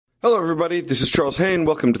Hello, everybody. This is Charles Hain.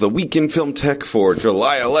 Welcome to the Week in Film Tech for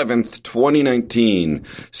July 11th, 2019.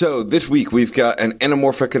 So this week, we've got an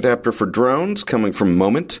Anamorphic adapter for drones coming from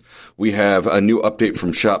Moment. We have a new update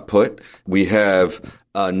from Shotput. We have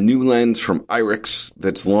a new lens from Irix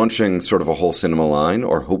that's launching sort of a whole cinema line,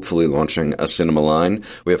 or hopefully launching a cinema line.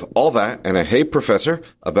 We have all that and a Hey Professor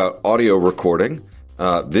about audio recording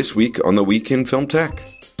this week on the Week in Film Tech.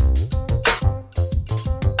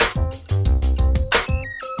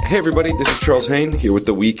 Hey everybody, this is Charles Hain here with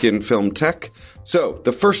the Week in Film Tech. So,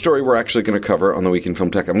 the first story we're actually going to cover on the Week in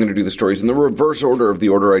Film Tech, I'm going to do the stories in the reverse order of the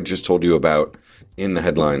order I just told you about in the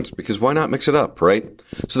headlines, because why not mix it up, right?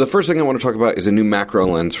 So the first thing I want to talk about is a new macro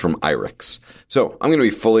lens from Irix. So, I'm going to be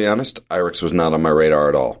fully honest, Irix was not on my radar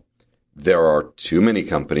at all. There are too many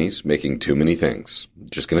companies making too many things.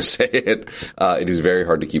 Just going to say it. It is very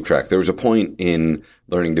hard to keep track. There was a point in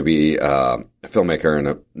learning to be a filmmaker and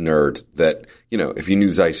a nerd that, you know, if you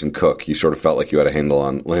knew Zeiss and Cook, you sort of felt like you had a handle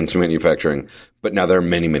on lens manufacturing. But now there are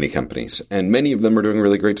many, many companies, and many of them are doing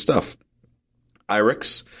really great stuff.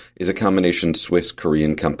 Irix is a combination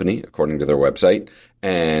Swiss-Korean company, according to their website.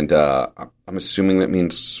 And I'm assuming that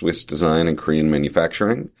means Swiss design and Korean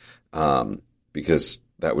manufacturing, because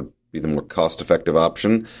that would be the more cost-effective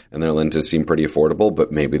option, and their lenses seem pretty affordable, but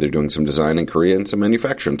maybe they're doing some design in Korea and some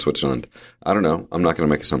manufacture in Switzerland. I don't know. I'm not going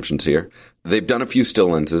to make assumptions here. They've done a few still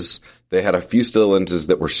lenses. They had a few still lenses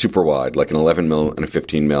that were super wide, like an 11mm and a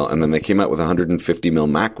 15mm, and then they came out with a 150mm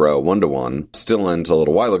macro 1-to-1 still lens a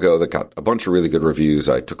little while ago that got a bunch of really good reviews.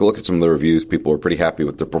 I took a look at some of the reviews. People were pretty happy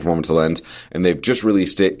with the performance of the lens, and they've just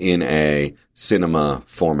released it in a cinema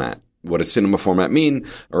format. What does cinema format mean?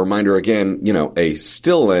 A reminder again, you know, a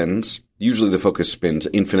still lens, usually the focus spins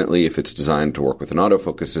infinitely if it's designed to work with an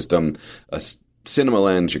autofocus system. A cinema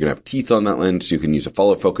lens, you're going to have teeth on that lens, so you can use a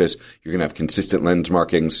follow focus. You're going to have consistent lens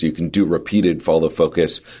markings, so you can do repeated follow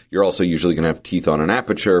focus. You're also usually going to have teeth on an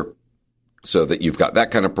aperture, so that you've got that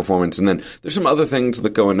kind of performance. And then there's some other things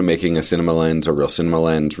that go into making a cinema lens, a real cinema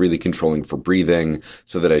lens, really controlling for breathing,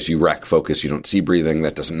 so that as you rack focus, you don't see breathing.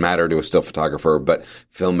 That doesn't matter to a still photographer, but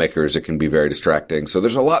filmmakers, it can be very distracting. So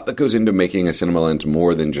there's a lot that goes into making a cinema lens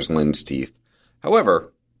more than just lens teeth.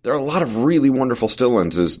 However, there are a lot of really wonderful still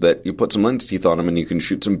lenses that you put some lens teeth on them and you can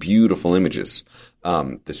shoot some beautiful images.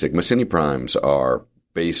 The Sigma Cine Primes are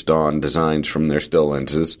based on designs from their still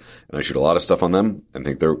lenses, and I shoot a lot of stuff on them and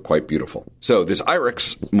think they're quite beautiful. So this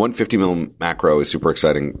Irix 150mm macro is super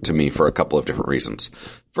exciting to me for a couple of different reasons.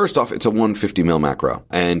 First off, it's a 150mm macro,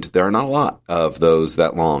 and there are not a lot of those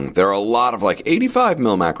that long. There are a lot of like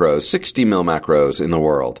 85mm macros, 60mm macros in the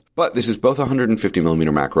world, but this is both a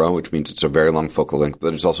 150mm macro, which means it's a very long focal length,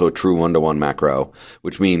 but it's also a true 1-to-1 macro,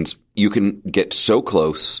 which means you can get so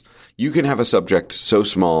close, you can have a subject so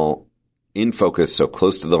small in focus, so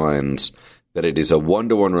close to the lens, that it is a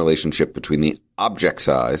 1-to-1 relationship between the object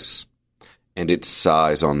size and its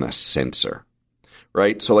size on the sensor,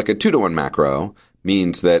 right? So like a 2-to-1 macro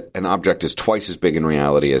means that an object is twice as big in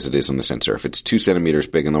reality as it is on the sensor. If it's 2 centimeters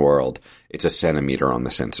big in the world, it's a centimeter on the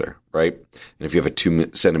sensor, right? And if you have a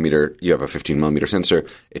 2 centimeter, you have a 15mm sensor,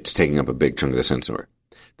 it's taking up a big chunk of the sensor.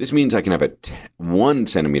 This means I can have a 1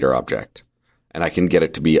 centimeter object, and I can get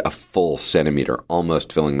it to be a full centimeter,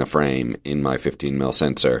 almost filling the frame in my 15mm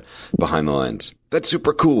sensor behind the lens. That's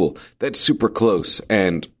super cool. That's super close.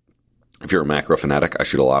 And if you're a macro fanatic, I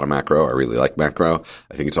shoot a lot of macro. I really like macro.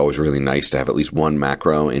 I think it's always really nice to have at least one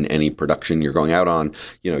macro in any production you're going out on.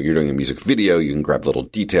 You know, you're doing a music video, you can grab little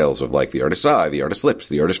details of like the artist's eye, the artist's lips,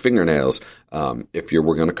 the artist's fingernails. If you're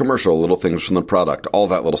working on a commercial, little things from the product, all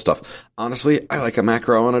that little stuff. Honestly, I like a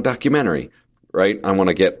macro on a documentary, right? I want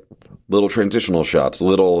to get little transitional shots,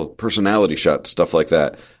 little personality shots, stuff like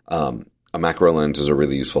that. A macro lens is a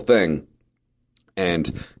really useful thing.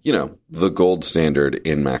 And, you know, the gold standard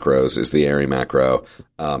in macros is the Arri macro.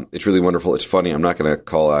 It's really wonderful. It's funny. I'm not going to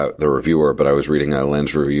call out the reviewer, but I was reading a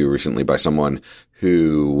lens review recently by someone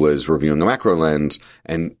who was reviewing a macro lens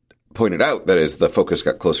and pointed out that as the focus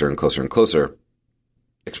got closer and closer and closer,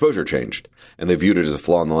 exposure changed, and they viewed it as a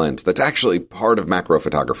flaw in the lens. That's actually part of macro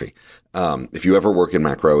photography. If you ever work in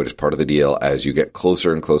macro, it is part of the deal. As you get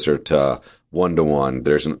closer and closer to 1-to-1,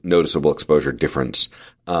 there's a noticeable exposure difference.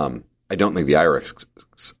 I don't think the Irix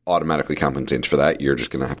automatically compensates for that. You're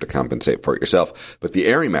just going to have to compensate for it yourself. But the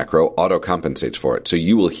Arri macro auto compensates for it. So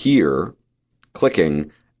you will hear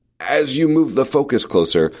clicking as you move the focus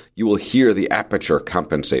closer. You will hear the aperture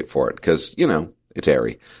compensate for it because, you know, it's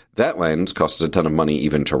Arri. That lens costs a ton of money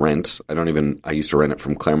even to rent. I used to rent it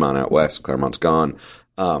from Claremont out west. Claremont's gone.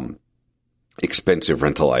 Expensive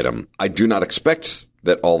rental item. I do not expect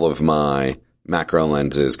that all of my macro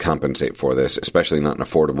lenses compensate for this, especially not an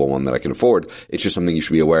affordable one that I can afford. It's just something you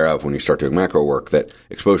should be aware of when you start doing macro work, that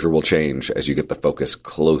exposure will change as you get the focus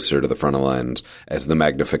closer to the front of the lens, as the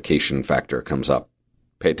magnification factor comes up.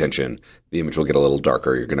 Pay attention. The image will get a little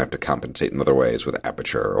darker. You're going to have to compensate in other ways with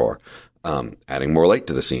aperture or adding more light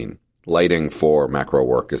to the scene. Lighting for macro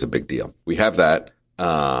work is a big deal. We have that.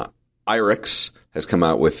 Irix has come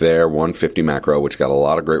out with their 150 macro, which got a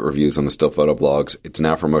lot of great reviews on the still photo blogs. It's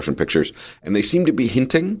now for motion pictures, and they seem to be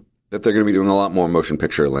hinting that they're going to be doing a lot more motion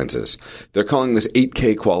picture lenses. They're calling this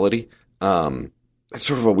 8K quality. It's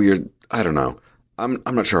sort of a weird, I don't know. I'm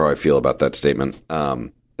not sure how I feel about that statement.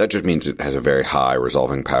 That just means it has a very high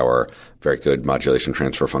resolving power, very good modulation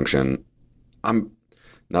transfer function. I'm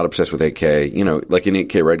not obsessed with 8K. You know, like an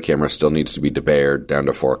 8K RED camera still needs to be debayered down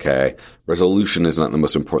to 4K. Resolution is not the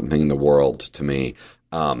most important thing in the world to me.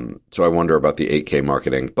 So I wonder about the 8K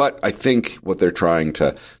marketing. But I think what they're trying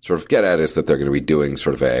to sort of get at is that they're going to be doing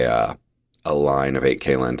sort of a line of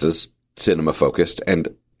 8K lenses, cinema focused.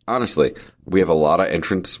 And honestly, we have a lot of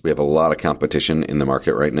entrants. We have a lot of competition in the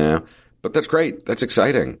market right now. But that's great. That's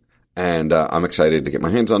exciting. And I'm excited to get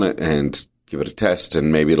my hands on it and give it a test.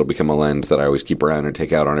 And maybe it'll become a lens that I always keep around and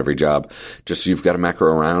take out on every job, just so you've got a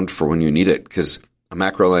macro around for when you need it. Because a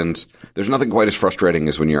macro lens, there's nothing quite as frustrating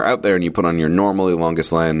as when you're out there and you put on your normally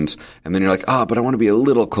longest lens, and then you're like, but I want to be a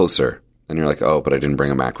little closer. And you're like, but I didn't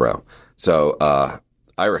bring a macro. So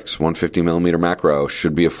Irix 150 millimeter macro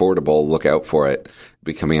should be affordable. Look out for it. It'll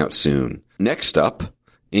be coming out soon. Next up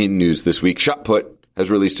in news this week, Shotput has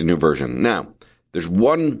released a new version. Now, there's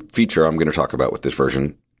one feature I'm going to talk about with this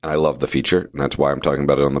version, and I love the feature, and that's why I'm talking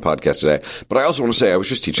about it on the podcast today. But I also want to say I was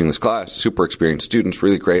just teaching this class, super experienced students,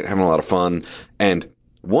 really great, having a lot of fun, and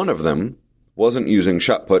one of them wasn't using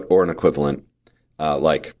Shotput or an equivalent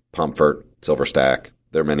like Pomfret, Silverstack.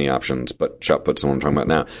 There are many options, but Shotput's the one I'm talking about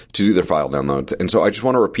now, to do their file downloads. And so I just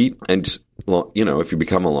want to repeat, and you know, if you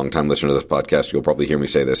become a long-time listener to this podcast, you'll probably hear me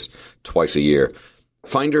say this twice a year.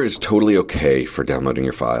 Finder is totally okay for downloading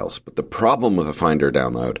your files, but the problem with a Finder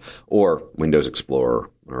download, or Windows Explorer,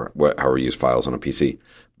 or however you use files on a PC,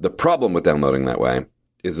 the problem with downloading that way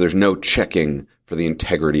is there's no checking for the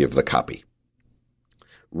integrity of the copy.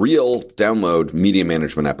 Real download media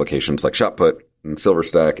management applications like Shotput and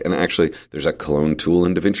Silverstack, and actually there's a clone tool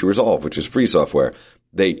in DaVinci Resolve, which is free software.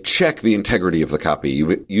 They check the integrity of the copy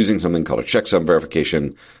using something called a checksum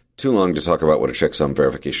verification. Too long to talk about what a checksum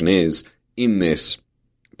verification is in this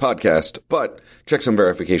podcast, but checksum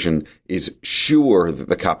verification is sure that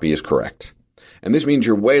the copy is correct. And this means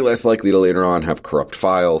you're way less likely to later on have corrupt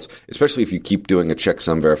files, especially if you keep doing a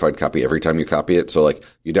checksum verified copy every time you copy it. So like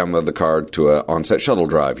you download the card to an on-set shuttle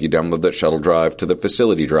drive, you download that shuttle drive to the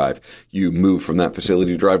facility drive, you move from that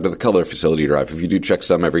facility drive to the color facility drive. If you do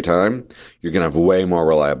checksum every time, you're going to have way more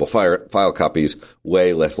reliable file copies,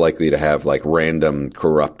 way less likely to have like random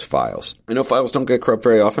corrupt files. I know files don't get corrupt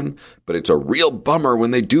very often, but it's a real bummer when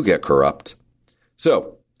they do get corrupt.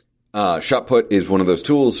 So Shotput is one of those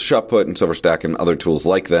tools. Shotput and Silverstack and other tools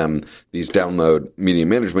like them, these download media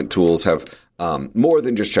management tools, have more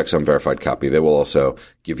than just checksum verified copy. They will also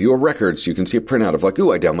give you a record so you can see a printout of like,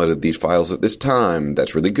 I downloaded these files at this time.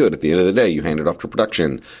 That's really good. At the end of the day, you hand it off to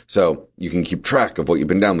production. So you can keep track of what you've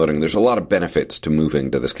been downloading. There's a lot of benefits to moving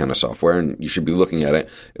to this kind of software, and you should be looking at it.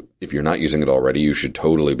 If you're not using it already, you should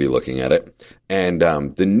totally be looking at it. And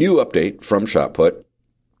the new update from Shotput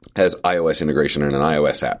has iOS integration in an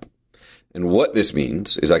iOS app. And what this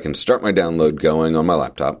means is I can start my download going on my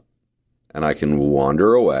laptop, and I can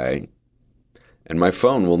wander away, and my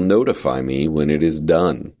phone will notify me when it is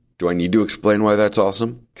done. Do I need to explain why that's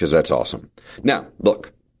awesome? Because that's awesome. Now,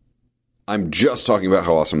 look, I'm just talking about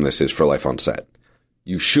how awesome this is for life on set.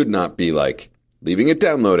 You should not be like leaving it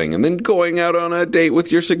downloading and then going out on a date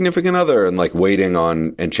with your significant other and like waiting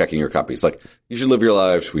on and checking your copies. Like, you should live your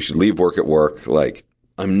lives. We should leave work at work. Like,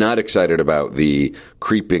 I'm not excited about the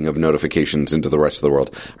creeping of notifications into the rest of the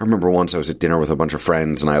world. I remember once I was at dinner with a bunch of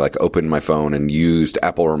friends and I like opened my phone and used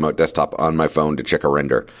Apple Remote Desktop on my phone to check a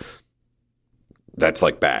render. That's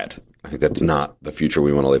like bad. I think that's not the future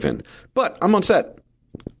we want to live in. But I'm on set.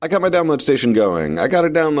 I got my download station going. I got a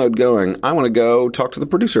download going. I want to go talk to the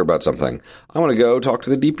producer about something. I want to go talk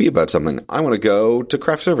to the DP about something. I want to go to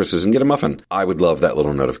craft services and get a muffin. I would love that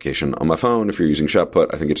little notification on my phone if you're using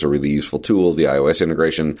Shotput. I think it's a really useful tool. The iOS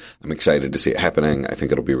integration, I'm excited to see it happening. I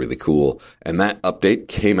think it'll be really cool. And that update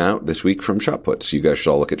came out this week from Shotput, so you guys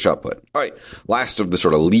should all look at Shotput. All right, last of the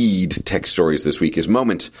sort of lead tech stories this week is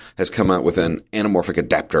Moment has come out with an anamorphic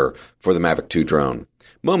adapter for the Mavic 2 drone.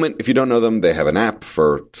 Moment, if you don't know them, they have an app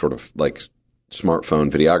for sort of like smartphone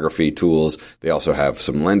videography tools. They also have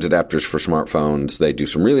some lens adapters for smartphones. They do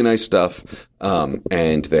some really nice stuff.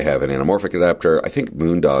 And they have an anamorphic adapter. I think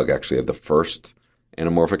Moondog actually had the first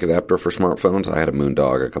anamorphic adapter for smartphones. I had a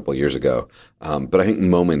Moondog a couple of years ago. But I think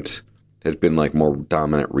Moment has been like more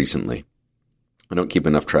dominant recently. I don't keep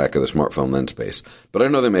enough track of the smartphone lens space, but I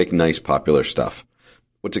know they make nice, popular stuff.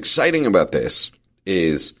 What's exciting about this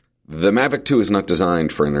is the Mavic 2 is not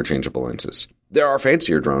designed for interchangeable lenses. There are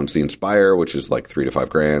fancier drones, the Inspire, which is like $3,000 to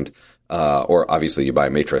 $5,000, or obviously you buy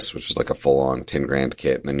a Matrix, which is like a full-on $10,000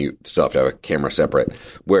 kit, and then you still have to have a camera separate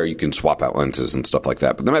where you can swap out lenses and stuff like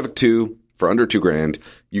that. But the Mavic 2, for under $2,000,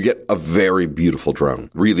 you get a very beautiful drone,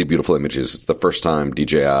 really beautiful images. It's the first time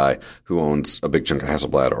DJI, who owns a big chunk of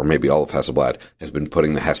Hasselblad, or maybe all of Hasselblad, has been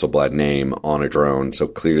putting the Hasselblad name on a drone. So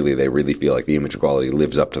clearly they really feel like the image quality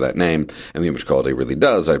lives up to that name, and the image quality really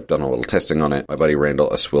does. I've done a little testing on it. My buddy Randall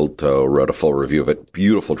Aswilto wrote a full review of it.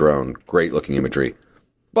 Beautiful drone, great looking imagery,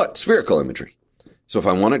 but spherical imagery. So if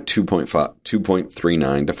I want a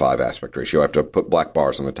 2.39 to 5 aspect ratio, I have to put black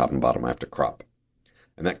bars on the top and bottom. I have to crop.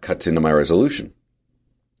 And that cuts into my resolution.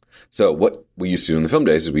 So what we used to do in the film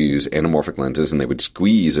days is we use anamorphic lenses, and they would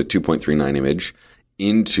squeeze a 2.39 image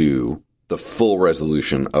into the full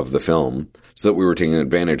resolution of the film so that we were taking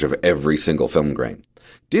advantage of every single film grain.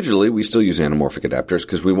 Digitally, we still use anamorphic adapters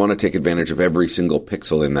because we want to take advantage of every single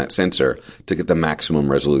pixel in that sensor to get the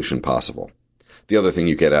maximum resolution possible. The other thing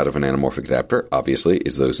you get out of an anamorphic adapter, obviously,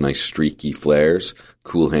 is those nice streaky flares,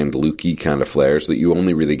 cool hand Lukey kind of flares that you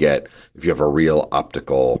only really get if you have a real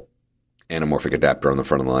optical anamorphic adapter on the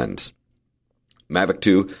front of the lens. Mavic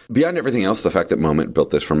 2, beyond everything else, the fact that Moment built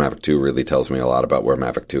this for Mavic 2 really tells me a lot about where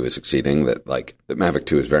Mavic 2 is succeeding, that Mavic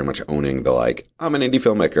 2 is very much owning the, I'm an indie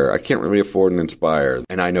filmmaker, I can't really afford an Inspire.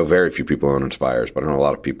 And I know very few people own Inspires, but I know a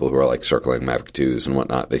lot of people who are circling Mavic 2s and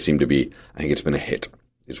whatnot. They seem to be, I think it's been a hit,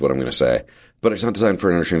 is what I'm going to say. But it's not designed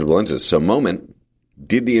for interchangeable lenses. So Moment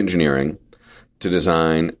did the engineering to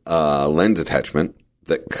design a lens attachment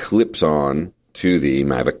that clips on to the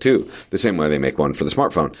Mavic 2, the same way they make one for the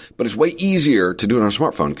smartphone. But it's way easier to do it on a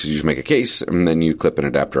smartphone because you just make a case and then you clip an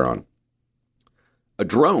adapter on. A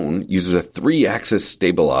drone uses a 3-axis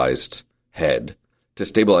stabilized head to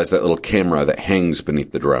stabilize that little camera that hangs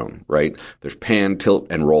beneath the drone, right? There's pan, tilt,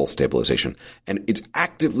 and roll stabilization. And it's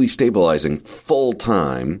actively stabilizing full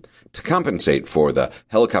time to compensate for the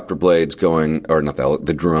helicopter blades going, or not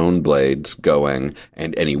the drone blades going,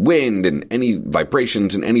 and any wind and any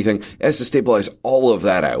vibrations and anything. It has to stabilize all of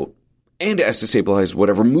that out, and it has to stabilize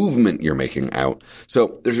whatever movement you're making out.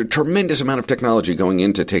 So there's a tremendous amount of technology going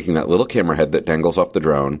into taking that little camera head that dangles off the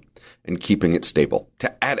drone and keeping it stable.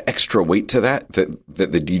 To add extra weight to that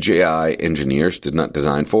the DJI engineers did not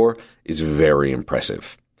design for is very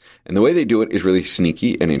impressive. And the way they do it is really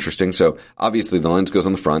sneaky and interesting. So obviously the lens goes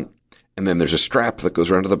on the front, and then there's a strap that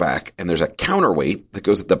goes around to the back, and there's a counterweight that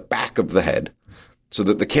goes at the back of the head so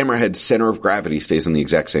that the camera head's center of gravity stays in the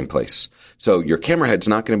exact same place. So your camera head's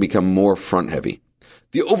not going to become more front heavy.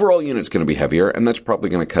 The overall unit's going to be heavier, and that's probably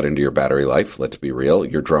going to cut into your battery life. Let's be real.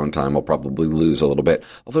 Your drone time will probably lose a little bit,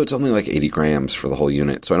 although it's only 80 grams for the whole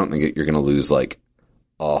unit. So I don't think you're going to lose a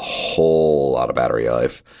whole lot of battery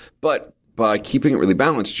life. But by keeping it really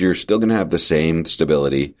balanced, you're still going to have the same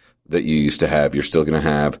stability that you used to have. You're still going to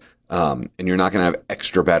have, and you're not going to have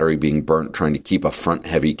extra battery being burnt trying to keep a front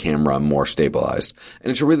heavy camera more stabilized.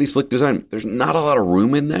 And it's a really slick design. There's not a lot of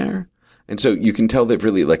room in there. And so you can tell they've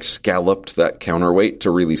really scalloped that counterweight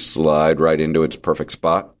to really slide right into its perfect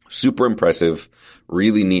spot. Super impressive,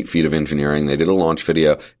 really neat feat of engineering. They did a launch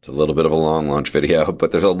video. It's a little bit of a long launch video,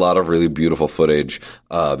 but there's a lot of really beautiful footage.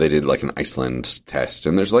 They did an Iceland test,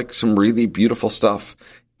 and there's some really beautiful stuff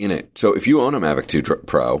in it. So if you own a Mavic 2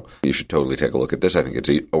 Pro, you should totally take a look at this. I think it's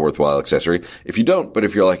a worthwhile accessory. If you don't, but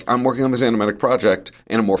if you're I'm working on this anamorphic project,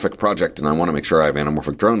 and I want to make sure I have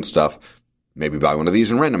anamorphic drone stuff, maybe buy one of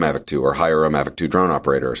these and rent a Mavic 2 or hire a Mavic 2 drone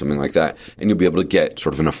operator or something like that. And you'll be able to get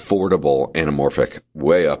sort of an affordable anamorphic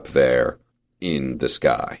way up there in the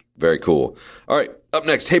sky. Very cool. All right. Up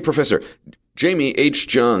next. Hey, Professor. Jamie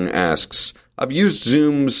H. Jung asks, I use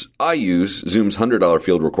Zoom's $100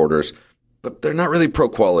 field recorders, but they're not really pro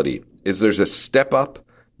quality. There's a step up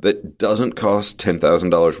that doesn't cost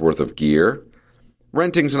 $10,000 worth of gear.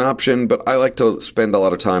 Renting's an option, but I like to spend a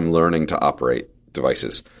lot of time learning to operate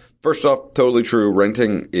devices. First off, totally true.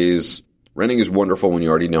 Renting is wonderful when you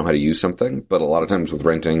already know how to use something, but a lot of times with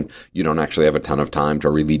renting, you don't actually have a ton of time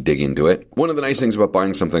to really dig into it. One of the nice things about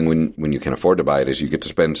buying something when you can afford to buy it is you get to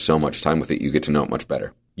spend so much time with it, you get to know it much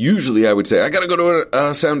better. Usually I would say, I got to go to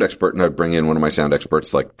a sound expert, and I'd bring in one of my sound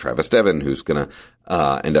experts like Travis Devin, who's going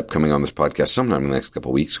to end up coming on this podcast sometime in the next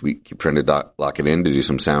couple of weeks. We keep trying to lock it in to do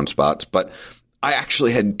some sound spots, but I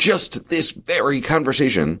actually had just this very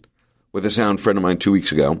conversation with a sound friend of mine 2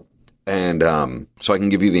 weeks ago. And so I can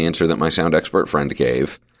give you the answer that my sound expert friend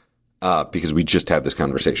gave because we just had this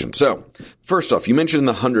conversation. So first off, you mentioned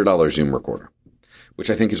the $100 Zoom recorder, which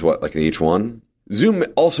I think is what, like the H1? Zoom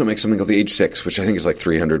also makes something called the H6, which I think is like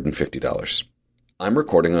 $350. I'm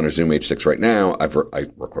recording on a Zoom H6 right now. I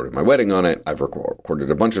recorded my wedding on it. I've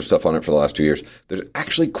recorded a bunch of stuff on it for the last 2 years. There's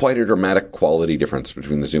actually quite a dramatic quality difference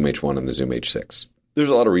between the Zoom H1 and the Zoom H6. There's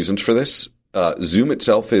a lot of reasons for this. Zoom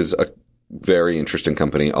itself is a very interesting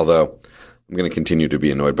company, although I'm going to continue to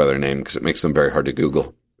be annoyed by their name because it makes them very hard to Google.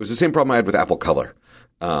 It was the same problem I had with Apple Color.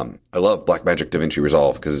 I love Blackmagic DaVinci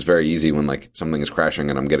Resolve because it's very easy when like something is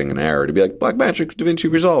crashing and I'm getting an error to be like, Blackmagic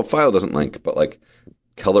DaVinci Resolve file doesn't link, but like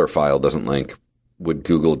color file doesn't link with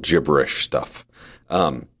Google gibberish stuff.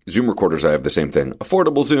 Zoom recorders, I have the same thing.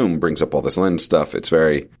 Affordable Zoom brings up all this lens stuff. It's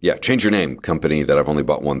very, change your name company that I've only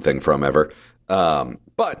bought one thing from ever.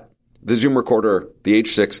 But the Zoom recorder, the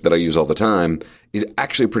H6 that I use all the time, is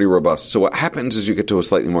actually pretty robust. So what happens as you get to a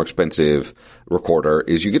slightly more expensive recorder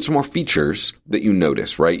is you get some more features that you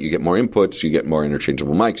notice, right? You get more inputs, you get more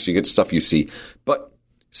interchangeable mics, you get stuff you see. But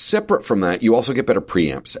separate from that, you also get better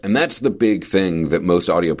preamps. And that's the big thing that most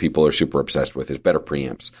audio people are super obsessed with is better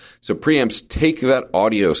preamps. So preamps take that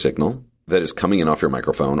audio signal that is coming in off your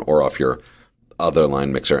microphone or off your other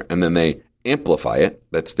line mixer, and then they amplify it.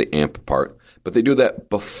 That's the amp part. But they do that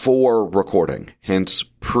before recording, hence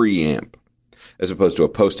preamp, as opposed to a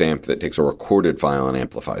post-amp that takes a recorded file and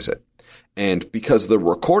amplifies it. And because the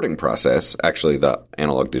recording process, actually the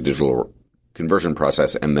analog to digital conversion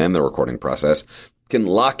process and then the recording process, can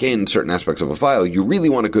lock in certain aspects of a file, you really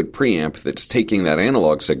want a good preamp that's taking that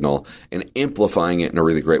analog signal and amplifying it in a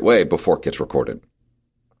really great way before it gets recorded.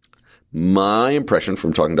 My impression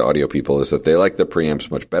from talking to audio people is that they like the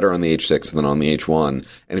preamps much better on the H6 than on the H1.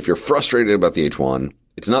 And if you're frustrated about the H1,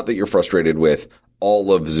 it's not that you're frustrated with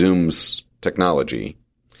all of Zoom's technology.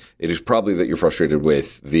 It is probably that you're frustrated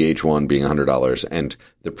with the H1 being $100 and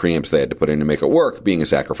the preamps they had to put in to make it work being a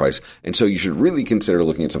sacrifice. And so you should really consider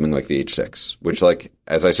looking at something like the H6, which, like,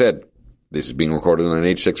 as I said, this is being recorded on an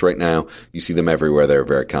H6 right now. You see them everywhere. They're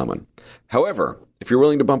very common. However, if you're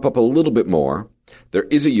willing to bump up a little bit more, there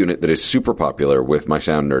is a unit that is super popular with my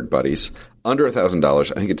sound nerd buddies, under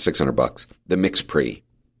 $1,000. I think it's $600. The MixPre,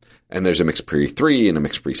 and there's a MixPre 3 and a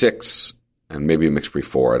MixPre 6, and maybe a MixPre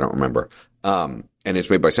 4. I don't remember. And it's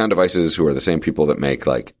made by Sound Devices, who are the same people that make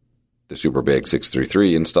like the super big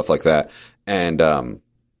 633 and stuff like that. And the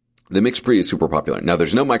MixPre is super popular. Now,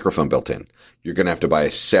 there's no microphone built in. You're going to have to buy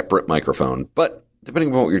a separate microphone, but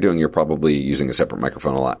depending on what you're doing, you're probably using a separate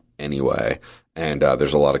microphone a lot anyway. And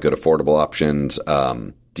there's a lot of good affordable options.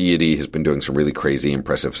 Deity has been doing some really crazy,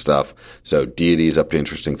 impressive stuff. So Deity is up to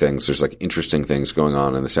interesting things. There's like interesting things going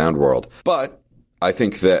on in the sound world. But I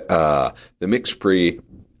think that the MixPre,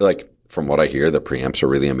 like from what I hear, the preamps are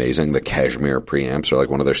really amazing. The Cashmere preamps are like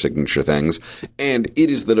one of their signature things. And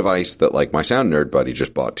it is the device that like my sound nerd buddy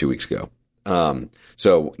just bought 2 weeks ago.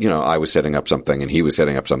 So, you know, I was setting up something and he was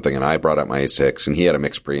setting up something and I brought out my H6 and he had a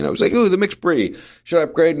MixPre and I was like, ooh, the MixPre, should I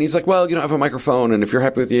upgrade? And he's like, well, you know, I have a microphone and if you're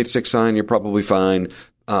happy with the H6 sign, you're probably fine.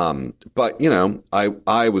 But, you know,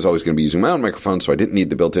 I was always going to be using my own microphone, so I didn't need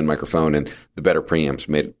the built-in microphone, and the better preamps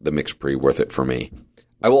made the MixPre worth it for me.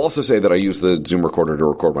 I will also say that I use the Zoom recorder to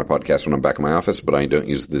record my podcast when I'm back in my office, but I don't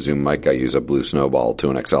use the Zoom mic. I use a Blue Snowball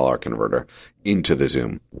to an XLR converter into the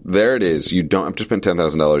Zoom. There it is. You don't have to spend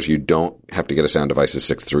 $10,000. You don't have to get a Sound Devices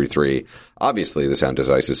 633. Obviously, the Sound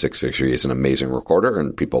Devices 633 is an amazing recorder,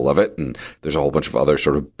 and people love it. And there's a whole bunch of other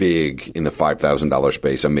sort of big, in the $5,000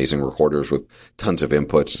 space, amazing recorders with tons of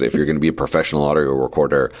inputs if you're going to be a professional audio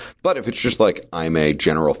recorder. But if it's just like I'm a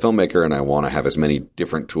general filmmaker and I want to have as many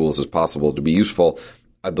different tools as possible to be useful,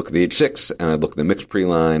 I'd look at the H6 and I'd look at the MixPre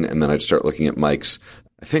line and then I'd start looking at mics.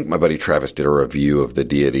 I think my buddy Travis did a review of the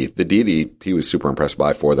Deity. The Deity, he was super impressed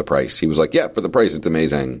by for the price. He was like, yeah, for the price, it's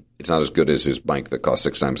amazing. It's not as good as his mic that costs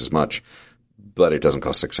 6 times as much, but it doesn't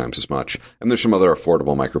cost 6 times as much. And there's some other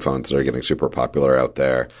affordable microphones that are getting super popular out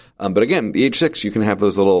there. But again, the H6, you can have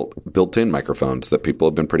those little built-in microphones that people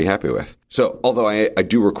have been pretty happy with. So although I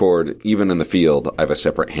do record, even in the field, I have a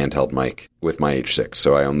separate handheld mic with my H6.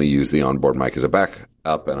 So I only use the onboard mic as a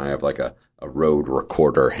backup, and I have like a Rode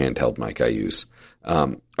recorder handheld mic I use.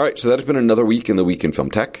 All right, so that has been another week in the Week in Film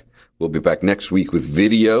Tech. We'll be back next week with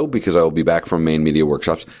video because I will be back from Main Media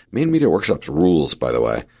Workshops. Main Media Workshops rules, by the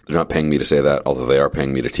way. They're not paying me to say that, although they are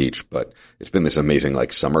paying me to teach. But it's been this amazing,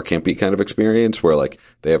 like, summer campy kind of experience where, like,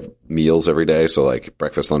 they have meals every day. So, like,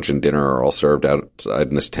 breakfast, lunch, and dinner are all served outside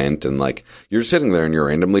in this tent. And, like, you're sitting there and you're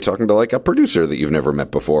randomly talking to, like, a producer that you've never met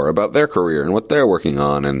before about their career and what they're working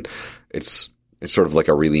on. And it's It's sort of like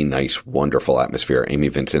a really nice, wonderful atmosphere. Amy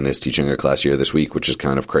Vincent is teaching a class here this week, which is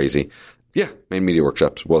kind of crazy. Yeah, Maine Media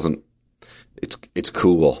Workshops it's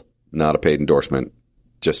cool. Not a paid endorsement.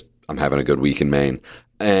 Just, I'm having a good week in Maine.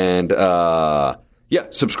 And,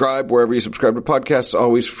 subscribe wherever you subscribe to podcasts.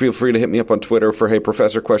 Always feel free to hit me up on Twitter for Hey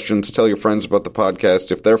Professor questions. Tell your friends about the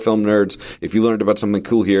podcast. If they're film nerds, if you learned about something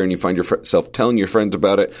cool here and you find yourself telling your friends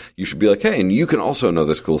about it, you should be like, hey, and you can also know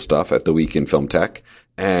this cool stuff at the Week in Film Tech.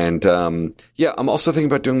 And, I'm also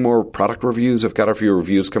thinking about doing more product reviews. I've got a few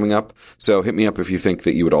reviews coming up. So hit me up if you think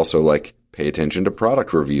that you would also pay attention to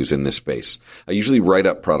product reviews in this space. I usually write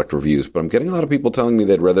up product reviews, but I'm getting a lot of people telling me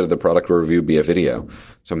they'd rather the product review be a video.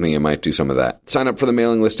 Something I might do some of that. Sign up for the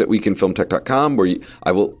mailing list at weekinfilmtech.com where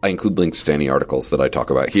I include links to any articles that I talk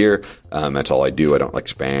about here. That's all I do. I don't like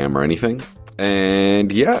spam or anything.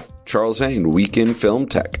 And Charles Haine, Week in Film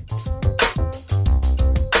Tech.